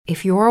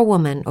If you're a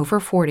woman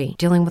over 40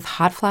 dealing with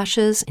hot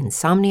flashes,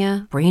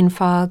 insomnia, brain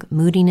fog,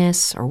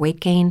 moodiness, or weight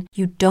gain,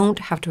 you don't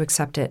have to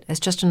accept it as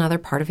just another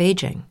part of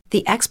aging.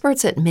 The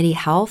experts at MIDI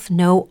Health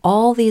know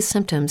all these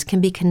symptoms can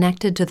be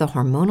connected to the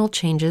hormonal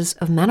changes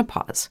of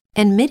menopause.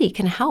 And MIDI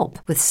can help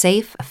with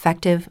safe,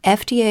 effective,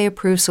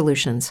 FDA-approved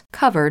solutions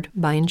covered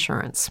by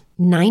insurance.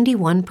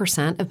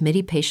 91% of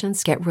MIDI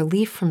patients get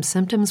relief from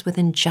symptoms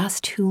within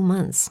just 2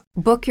 months.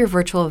 Book your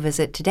virtual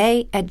visit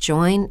today at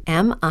joinmidi.com.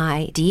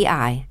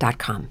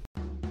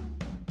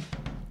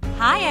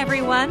 Hi,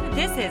 everyone.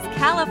 This is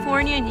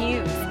California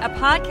News, a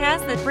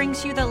podcast that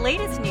brings you the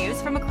latest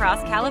news from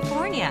across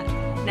California.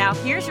 Now,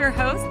 here's your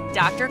host,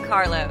 Dr.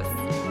 Carlos.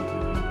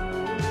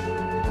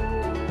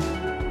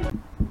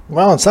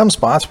 Well, in some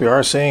spots, we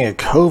are seeing a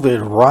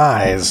COVID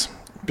rise,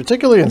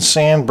 particularly in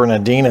San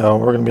Bernardino.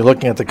 We're going to be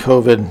looking at the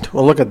COVID.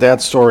 We'll look at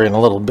that story in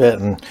a little bit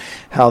and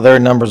how their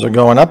numbers are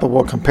going up, but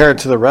we'll compare it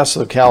to the rest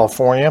of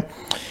California.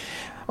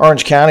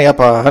 Orange County up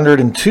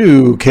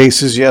 102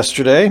 cases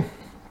yesterday.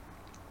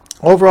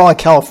 Overall in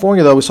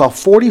California, though, we saw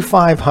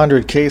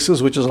 4,500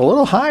 cases, which is a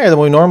little higher than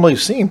we normally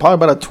see, probably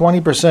about a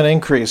 20%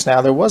 increase.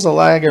 Now, there was a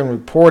lag in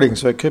reporting,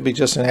 so it could be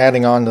just an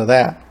adding on to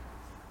that.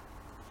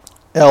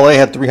 LA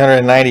had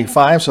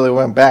 395, so they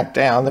went back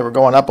down. They were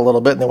going up a little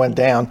bit, and they went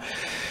down.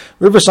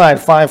 Riverside,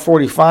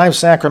 545.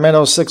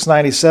 Sacramento,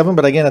 697.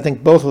 But again, I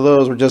think both of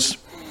those were just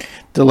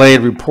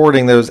delayed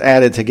reporting that was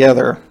added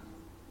together.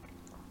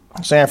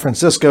 San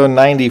Francisco,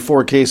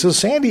 94 cases.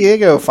 San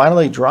Diego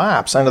finally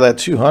drops under that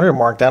 200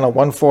 mark, down to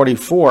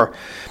 144.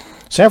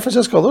 San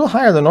Francisco, a little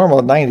higher than normal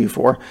at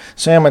 94.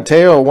 San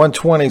Mateo,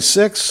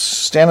 126.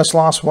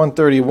 Stanislaus,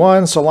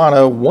 131.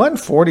 Solano,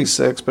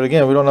 146. But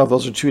again, we don't know if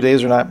those are 2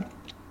 days or not.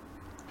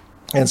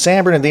 And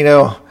San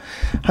Bernardino,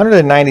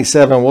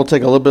 197. We'll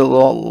take a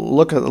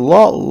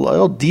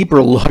little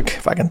deeper look,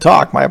 if I can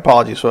talk. My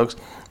apologies, folks.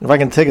 If I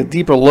can take a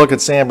deeper look at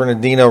San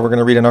Bernardino, we're going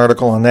to read an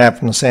article on that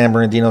from the San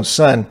Bernardino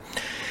Sun.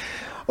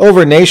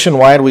 Over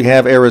nationwide, we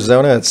have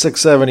Arizona at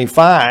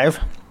 675.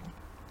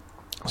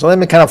 So let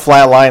me kind of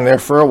flatline there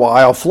for a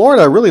while.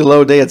 Florida, a really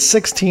low day at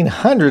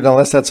 1,600,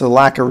 unless that's a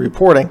lack of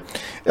reporting.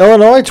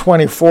 Illinois,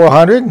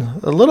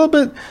 2,400. A little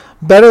bit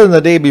better than the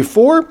day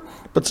before,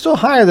 but still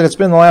higher than it's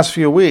been the last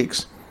few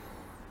weeks.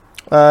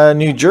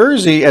 New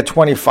Jersey at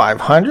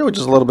 2,500, which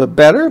is a little bit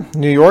better.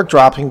 New York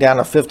dropping down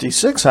to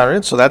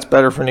 5,600, so that's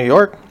better for New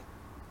York.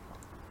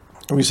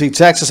 We see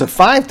Texas at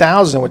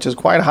 5,000, which is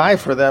quite high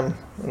for them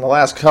in the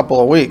last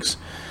couple of weeks.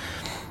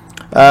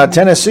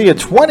 Tennessee at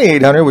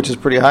 2,800, which is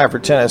pretty high for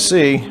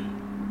Tennessee.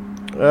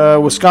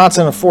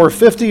 Wisconsin at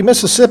 450.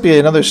 Mississippi,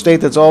 another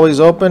state that's always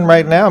open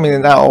right now. I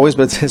mean, not always,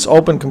 but it's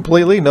open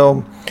completely.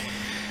 No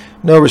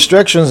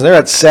restrictions. They're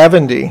at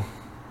 70.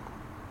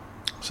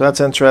 So that's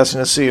interesting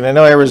to see. And I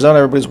know Arizona,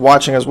 everybody's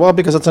watching as well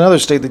because it's another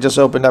state that just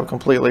opened up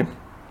completely.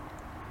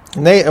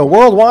 And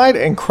worldwide,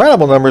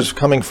 incredible numbers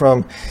coming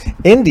from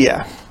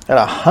India at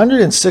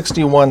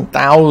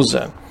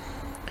 161,000.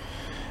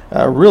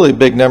 Really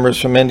big numbers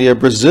from India.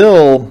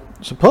 Brazil,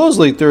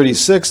 supposedly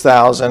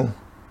 36,000.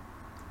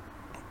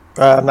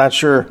 I'm not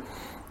sure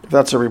if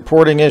that's a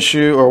reporting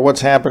issue or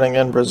what's happening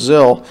in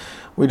Brazil.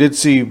 We did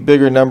see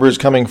bigger numbers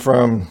coming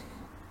from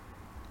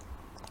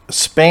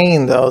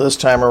Spain, though, this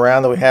time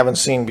around that we haven't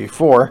seen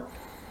before.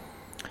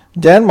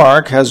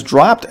 Denmark has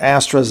dropped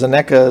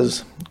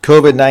AstraZeneca's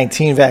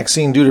COVID-19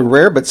 vaccine due to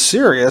rare but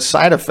serious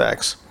side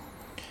effects.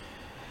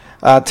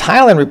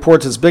 Thailand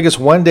reports its biggest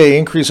one-day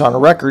increase on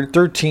record,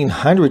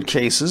 1,300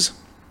 cases.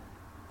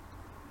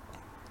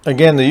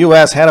 Again, the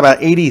U.S. had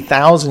about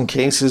 80,000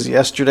 cases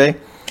yesterday.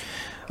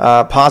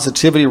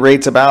 Positivity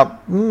rate's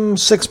about 6%,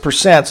 so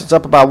it's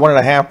up about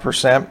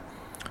 1.5%.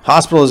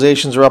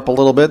 Hospitalizations are up a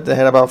little bit. They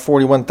had about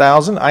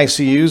 41,000.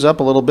 ICUs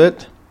up a little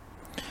bit.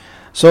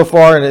 So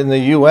far in the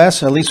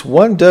U.S., at least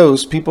one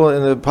dose, people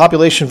in the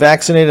population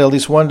vaccinated at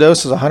least one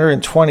dose is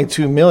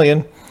 122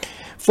 million.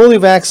 Fully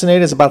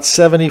vaccinated is about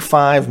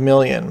 75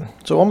 million,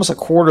 so almost a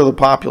quarter of the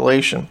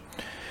population.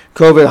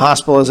 COVID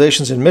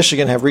hospitalizations in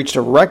Michigan have reached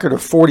a record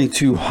of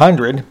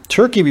 4,200.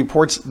 Turkey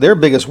reports their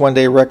biggest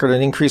one-day record,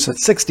 an increase of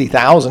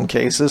 60,000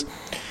 cases.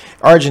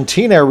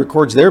 Argentina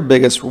records their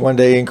biggest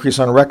one-day increase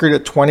on record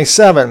at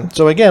 27.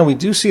 So again, we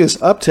do see this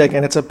uptick,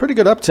 and it's a pretty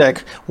good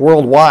uptick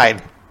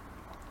worldwide.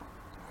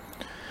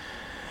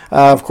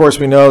 Of course,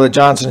 we know that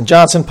Johnson &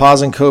 Johnson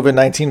pausing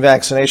COVID-19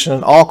 vaccination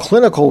in all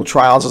clinical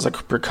trials as a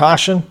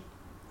precaution.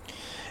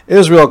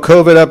 Israel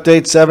COVID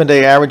update,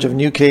 7-day average of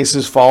new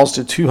cases falls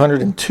to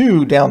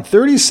 202, down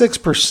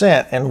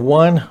 36% in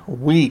 1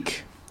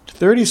 week.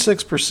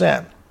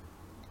 36%.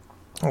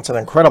 That's an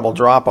incredible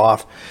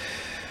drop-off.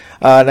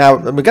 Now,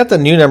 we got the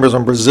new numbers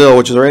on Brazil,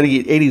 which is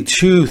already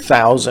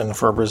 82,000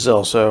 for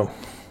Brazil, so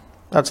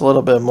that's a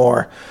little bit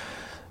more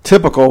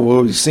typical of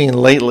what we've seen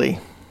lately.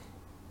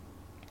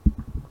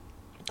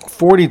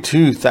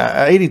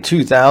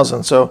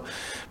 82,000, so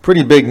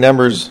pretty big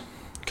numbers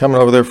coming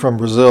over there from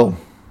Brazil.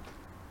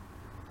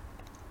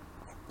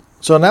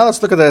 So now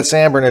let's look at that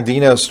San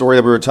Bernardino story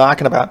that we were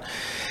talking about.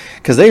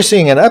 because they're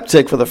seeing an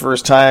uptick for the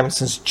first time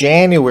since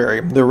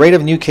January. The rate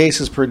of new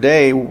cases per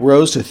day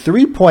rose to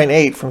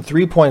 3.8 from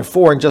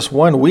 3.4 in just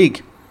 1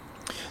 week.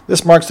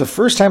 This marks the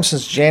first time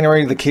since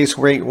January the case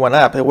rate went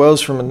up. It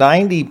rose from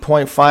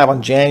 90.5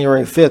 on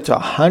January 5th to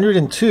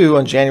 102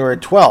 on January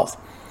 12th.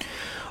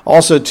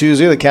 Also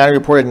Tuesday, the county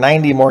reported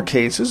 90 more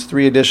cases,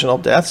 3 additional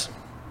deaths.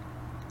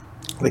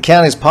 The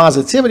county's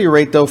positivity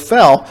rate, though,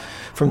 fell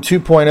from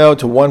 2.0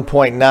 to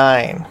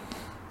 1.9.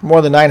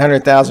 More than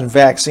 900,000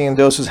 vaccine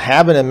doses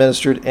have been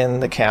administered in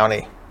the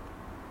county.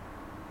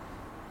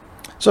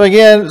 So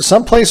again,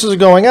 some places are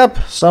going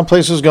up, some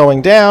places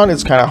going down.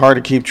 It's kind of hard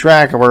to keep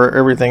track of where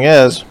everything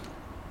is.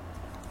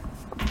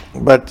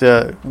 But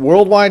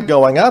worldwide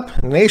going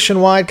up,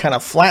 nationwide kind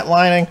of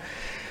flatlining,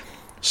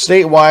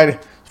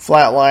 statewide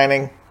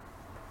flatlining.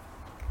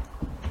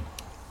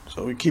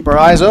 So we keep our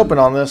eyes open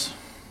on this.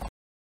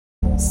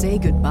 Say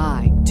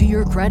goodbye to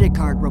your credit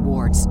card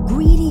rewards.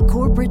 Greedy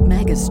corporate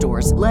mega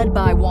stores, led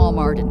by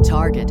Walmart and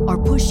Target,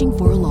 are pushing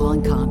for a law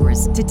in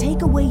Congress to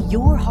take away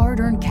your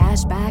hard-earned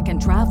cash back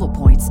and travel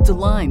points to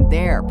line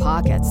their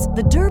pockets.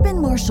 The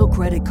Durbin-Marshall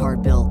credit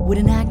card bill would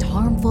enact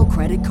harmful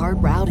credit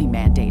card routing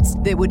mandates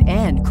that would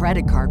end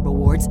credit card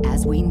rewards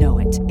as we know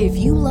it. If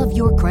you love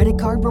your credit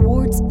card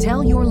rewards,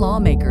 tell your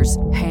lawmakers,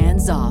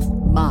 hands off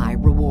my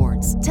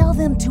rewards. Tell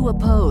them to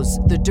oppose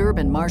the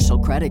Durbin-Marshall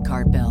credit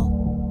card bill.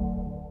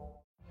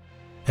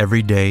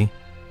 Every day,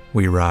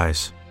 we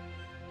rise,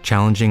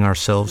 challenging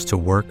ourselves to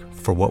work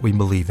for what we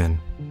believe in.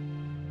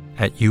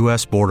 At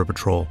U.S. Border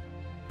Patrol,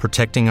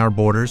 protecting our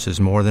borders is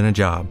more than a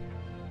job.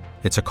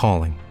 It's a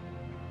calling.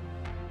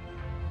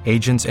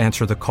 Agents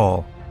answer the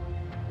call,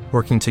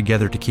 working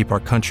together to keep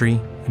our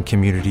country and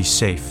communities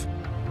safe.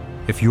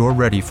 If you're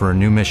ready for a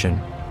new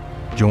mission,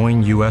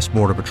 join U.S.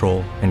 Border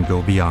Patrol and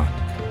go beyond.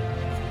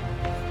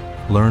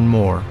 Learn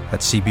more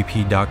at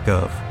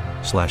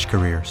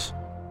cbp.gov/careers.